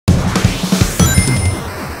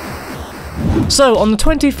So, on the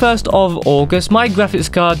 21st of August, my graphics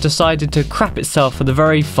card decided to crap itself for the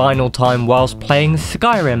very final time whilst playing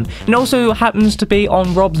Skyrim. It also happens to be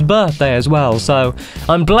on Rob's birthday as well, so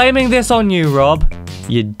I'm blaming this on you, Rob.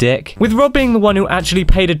 You dick. With Rob being the one who actually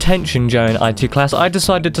paid attention during IT class, I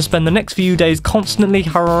decided to spend the next few days constantly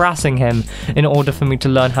harassing him in order for me to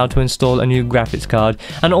learn how to install a new graphics card,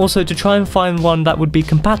 and also to try and find one that would be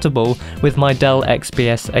compatible with my Dell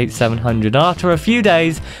XPS 8700. After a few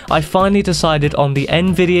days, I finally decided on the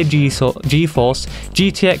Nvidia GeForce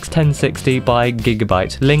GTX 1060 by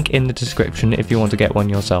Gigabyte. Link in the description if you want to get one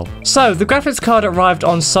yourself. So, the graphics card arrived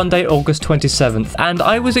on Sunday, August 27th, and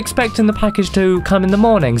I was expecting the package to come in the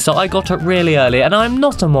morning, so I got up really early, and I'm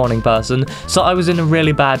not a morning person, so I was in a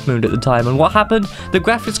really bad mood at the time, and what happened? The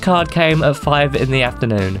graphics card came at 5 in the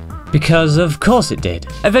afternoon. Because of course it did.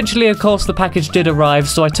 Eventually, of course, the package did arrive,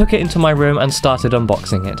 so I took it into my room and started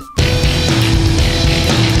unboxing it.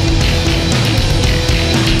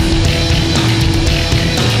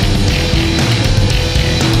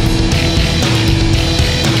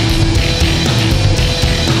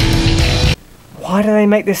 Why do they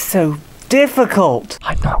make this so difficult?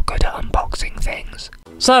 I'm not good at unboxing things.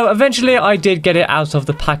 So eventually I did get it out of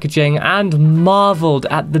the packaging and marvelled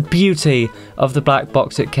at the beauty of the black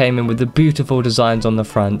box it came in with the beautiful designs on the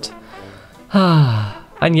front.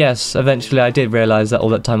 And yes, eventually I did realise that all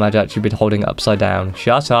that time I'd actually been holding it upside down.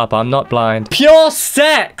 Shut up, I'm not blind. Pure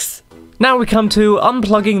sex! Now we come to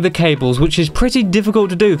unplugging the cables, which is pretty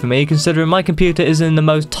difficult to do for me considering my computer is in the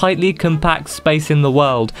most tightly compact space in the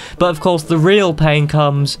world. But of course the real pain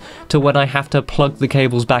comes to when I have to plug the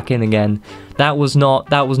cables back in again. That was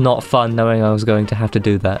not fun knowing I was going to have to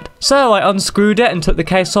do that. So I unscrewed it and took the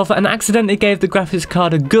case off and accidentally gave the graphics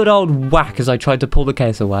card a good old whack as I tried to pull the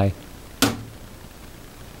case away.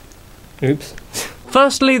 Oops.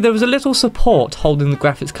 Firstly, there was a little support holding the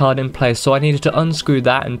graphics card in place, so I needed to unscrew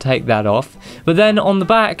that and take that off. But then on the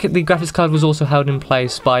back, the graphics card was also held in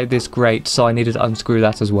place by this grate, so I needed to unscrew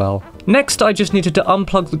that as well. Next, I just needed to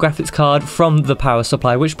unplug the graphics card from the power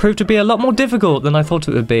supply, which proved to be a lot more difficult than I thought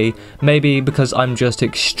it would be. Maybe because I'm just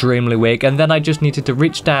extremely weak, and then I just needed to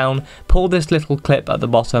reach down, pull this little clip at the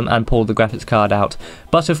bottom, and pull the graphics card out.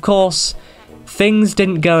 But of course, things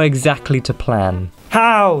didn't go exactly to plan.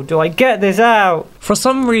 How do I get this out? For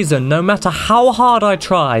some reason, no matter how hard I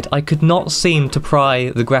tried, I could not seem to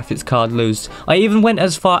pry the graphics card loose. I even went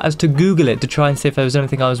as far as to Google it to try and see if there was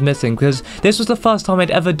anything I was missing, because this was the first time I'd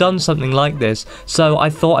ever done something like this, so I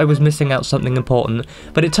thought I was missing out something important.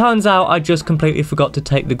 But it turns out I just completely forgot to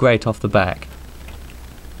take the grate off the back.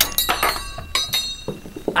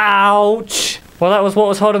 Ouch! Well, that was what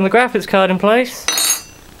was holding the graphics card in place.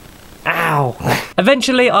 Ow!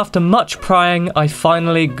 Eventually, after much prying, I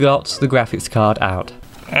finally got the graphics card out.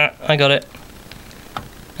 I got it.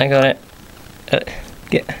 I got it.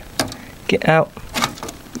 Get out.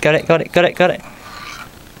 Got it.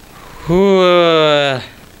 Whew.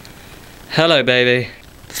 Hello, baby.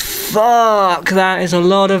 Fuck, that is a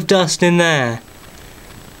lot of dust in there.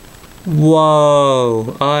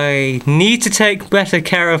 Whoa, I need to take better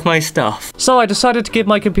care of my stuff. So I decided to give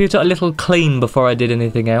my computer a little clean before I did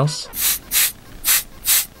anything else.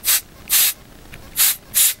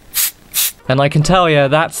 And I can tell you,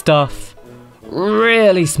 that stuff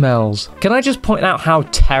really smells. Can I just point out how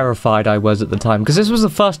terrified I was at the time? Because this was the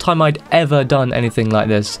first time I'd ever done anything like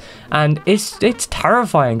this. And it's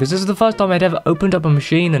terrifying, because this is the first time I'd ever opened up a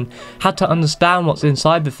machine and had to understand what's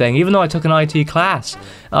inside the thing. Even though I took an IT class,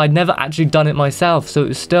 I'd never actually done it myself, so it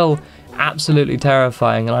was still absolutely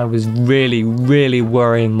terrifying, and I was really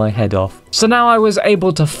worrying my head off. So now I was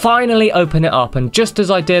able to finally open it up, and just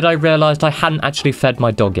as I did, I realised I hadn't actually fed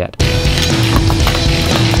my dog yet.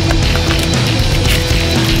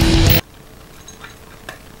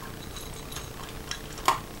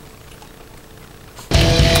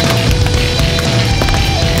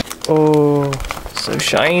 Oh, so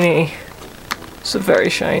shiny. So very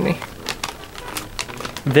shiny.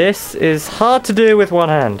 This is hard to do with one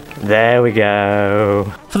hand. There we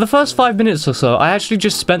go. For the first 5 minutes or so, I actually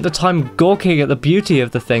just spent the time gawking at the beauty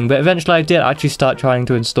of the thing, but eventually I did actually start trying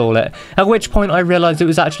to install it, at which point I realised it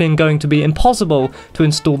was actually going to be impossible to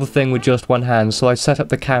install the thing with just one hand, so I set up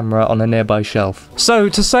the camera on a nearby shelf. So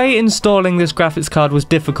to say installing this graphics card was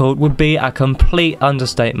difficult would be a complete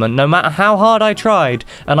understatement. No matter how hard I tried,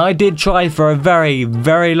 and I did try for a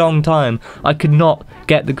very long time, I could not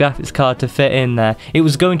get the graphics card to fit in there. It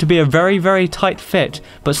was going to be a very tight fit,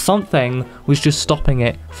 but something was just stopping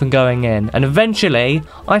it from going in, and eventually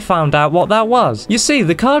I found out what that was. You see,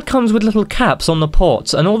 the card comes with little caps on the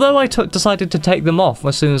ports, and although I decided to take them off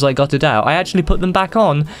as soon as I got it out, I actually put them back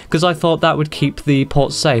on because I thought that would keep the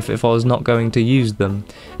ports safe if I was not going to use them.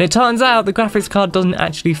 And it turns out the graphics card doesn't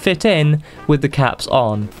actually fit in with the caps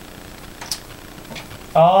on.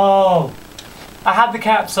 Oh, I had the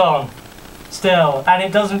caps on still, and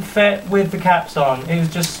it doesn't fit with the caps on. It was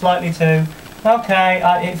just slightly too... Okay,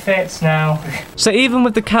 it fits now. So even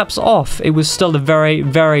with the caps off, it was still a very,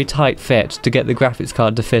 very tight fit to get the graphics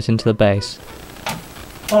card to fit into the base.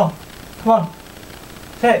 Oh, come on.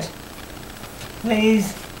 Fit.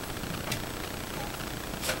 Please.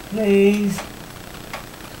 Please.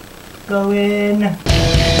 Go in.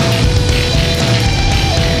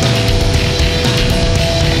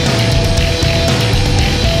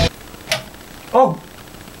 Oh!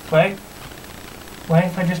 Wait. Wait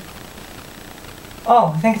if I just...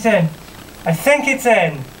 Oh, I think it's in. I think it's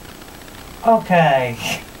in! Okay.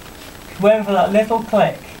 Waiting for that little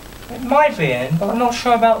click. It might be in, but I'm not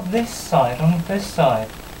sure about this side, on this side.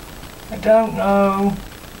 I don't know.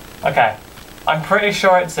 Okay. I'm pretty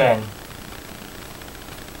sure it's in.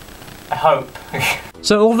 I hope.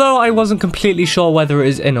 So although I wasn't completely sure whether it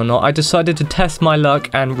is in or not, I decided to test my luck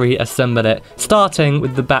and reassemble it, starting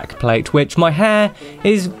with the back plate, which my hair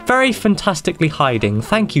is very fantastically hiding.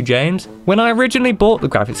 Thank you, James. When I originally bought the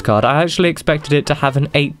graphics card, I actually expected it to have an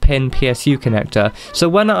 8-pin PSU connector, so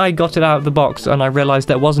when I got it out of the box and I realised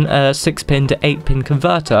there wasn't a 6-pin to 8-pin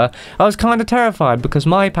converter, I was kind of terrified because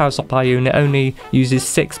my power supply unit only uses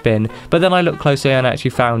 6-pin, but then I looked closer and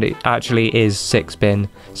actually found it actually is 6-pin,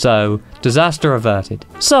 so disaster averted.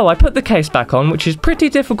 So I put the case back on, which is pretty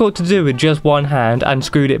difficult to do with just one hand, and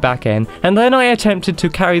screwed it back in, and then I attempted to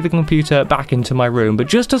carry the computer back into my room, but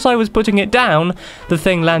just as I was putting it down, the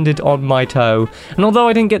thing landed on my toe. And although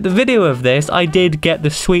I didn't get the video of this, I did get the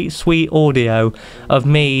sweet, sweet audio of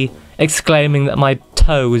me exclaiming that my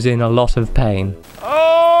toe was in a lot of pain.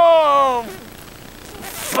 Oh!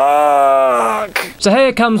 Fuck! So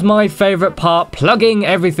here comes my favourite part, plugging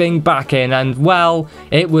everything back in, and well,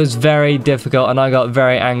 it was very difficult and I got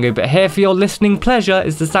very angry, but here for your listening pleasure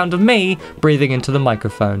is the sound of me breathing into the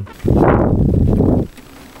microphone.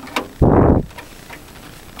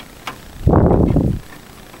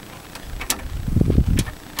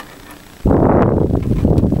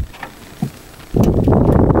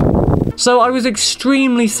 So I was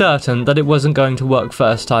extremely certain that it wasn't going to work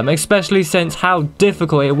first time, especially since how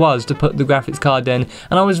difficult it was to put the graphics card in,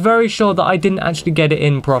 and I was very sure that I didn't actually get it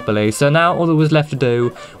in properly, so now all that was left to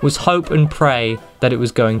do was hope and pray that it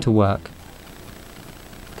was going to work.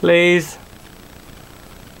 Please.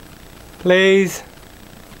 Please.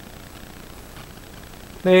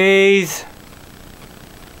 Please.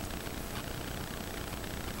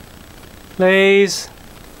 Please.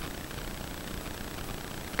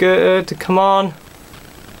 Good, come on.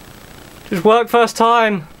 Just work first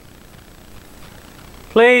time.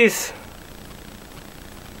 Please.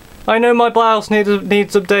 I know my blouse needs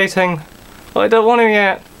updating, but I don't want to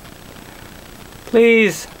yet.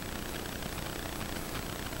 Please.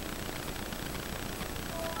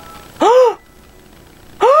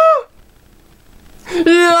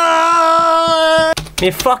 Yeah!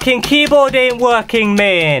 Your fucking keyboard ain't working,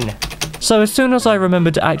 man. So as soon as I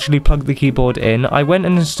remembered to actually plug the keyboard in, I went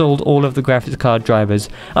and installed all of the graphics card drivers.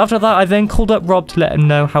 After that, I then called up Rob to let him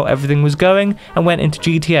know how everything was going, and went into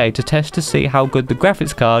GTA to test to see how good the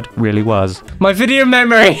graphics card really was. My video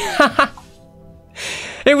memory!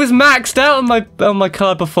 It was maxed out on my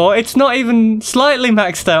card before. It's not even slightly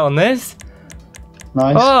maxed out on this.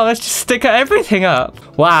 Nice. Oh, let's just stick everything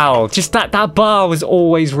up. Wow, just that bar was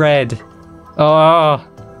always red. Oh,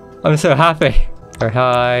 I'm so happy. Very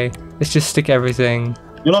high. Let's just stick everything.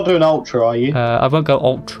 You're not doing ultra, are you? I won't go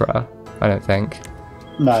ultra, I don't think.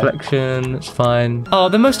 No. Reflection, it's fine. Oh,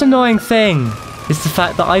 the most annoying thing is the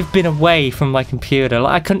fact that I've been away from my computer.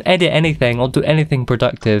 Like, I couldn't edit anything or do anything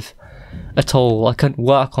productive at all. I couldn't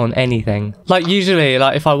work on anything. Like, usually,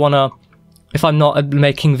 like, if I'm not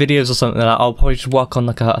making videos or something like that, I'll probably just work on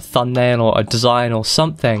like a thumbnail or a design or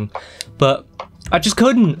something. But I just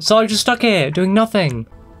couldn't, so I was just stuck here doing nothing.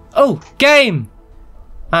 Oh, game!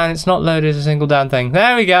 And it's not loaded a single damn thing.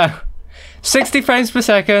 There we go. 60 frames per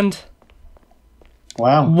second.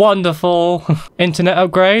 Wow. Wonderful. Internet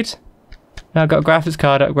upgrade. Now I've got a graphics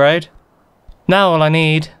card upgrade. Now all I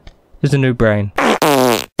need is a new brain.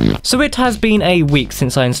 So it has been a week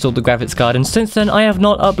since I installed the graphics card, and since then I have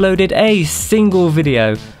not uploaded a single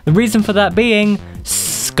video. The reason for that being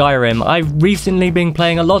Skyrim. I've recently been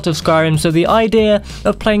playing a lot of Skyrim, so the idea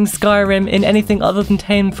of playing Skyrim in anything other than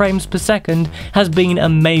 10 frames per second has been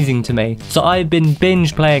amazing to me. So I've been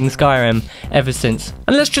binge playing Skyrim ever since.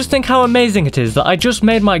 And let's just think how amazing it is that I just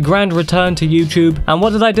made my grand return to YouTube, and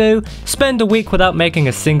what did I do? Spend a week without making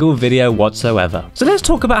a single video whatsoever. So let's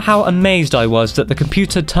talk about how amazed I was that the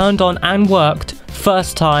computer turned on and worked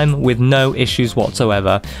first time with no issues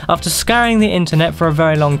whatsoever. After scouring the internet for a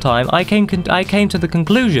very long time, I came to the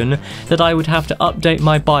conclusion that I would have to update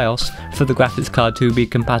my BIOS for the graphics card to be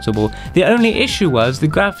compatible. The only issue was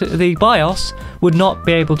the BIOS would not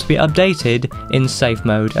be able to be updated in safe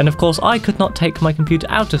mode, and of course I could not take my computer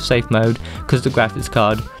out of safe mode because the graphics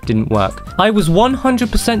card didn't work. I was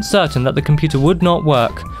 100% certain that the computer would not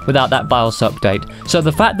work without that BIOS update, so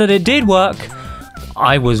the fact that it did work,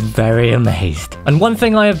 I was very amazed. And one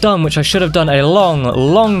thing I have done, which I should have done a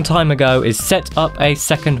long time ago, is set up a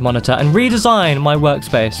second monitor and redesign my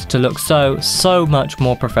workspace to look so much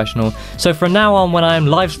more professional. So from now on, when I am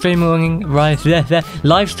live streaming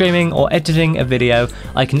or editing a video,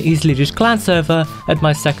 I can easily just glance over at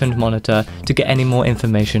my second monitor to get any more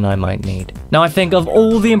information I might need. Now, I think of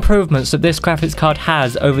all the improvements that this graphics card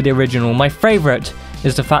has over the original, my favorite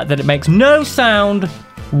is the fact that it makes no sound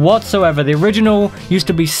whatsoever. The original used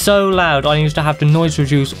to be so loud, I used to have to noise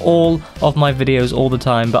reduce all of my videos all the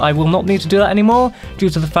time, but I will not need to do that anymore due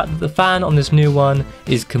to the fact that the fan on this new one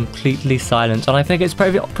is completely silent. And I think it's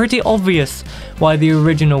pretty obvious why the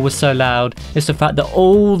original was so loud. It's the fact that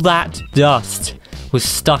all that dust was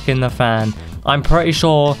stuck in the fan. I'm pretty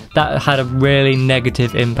sure that had a really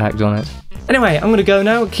negative impact on it. Anyway, I'm going to go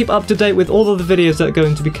now. Keep up to date with all of the videos that are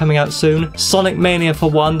going to be coming out soon. Sonic Mania for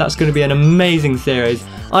one, that's going to be an amazing series.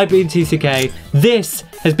 I've been TCK, this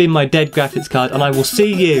has been my dead graphics card, and I will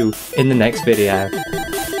see you in the next video.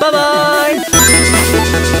 Bye bye!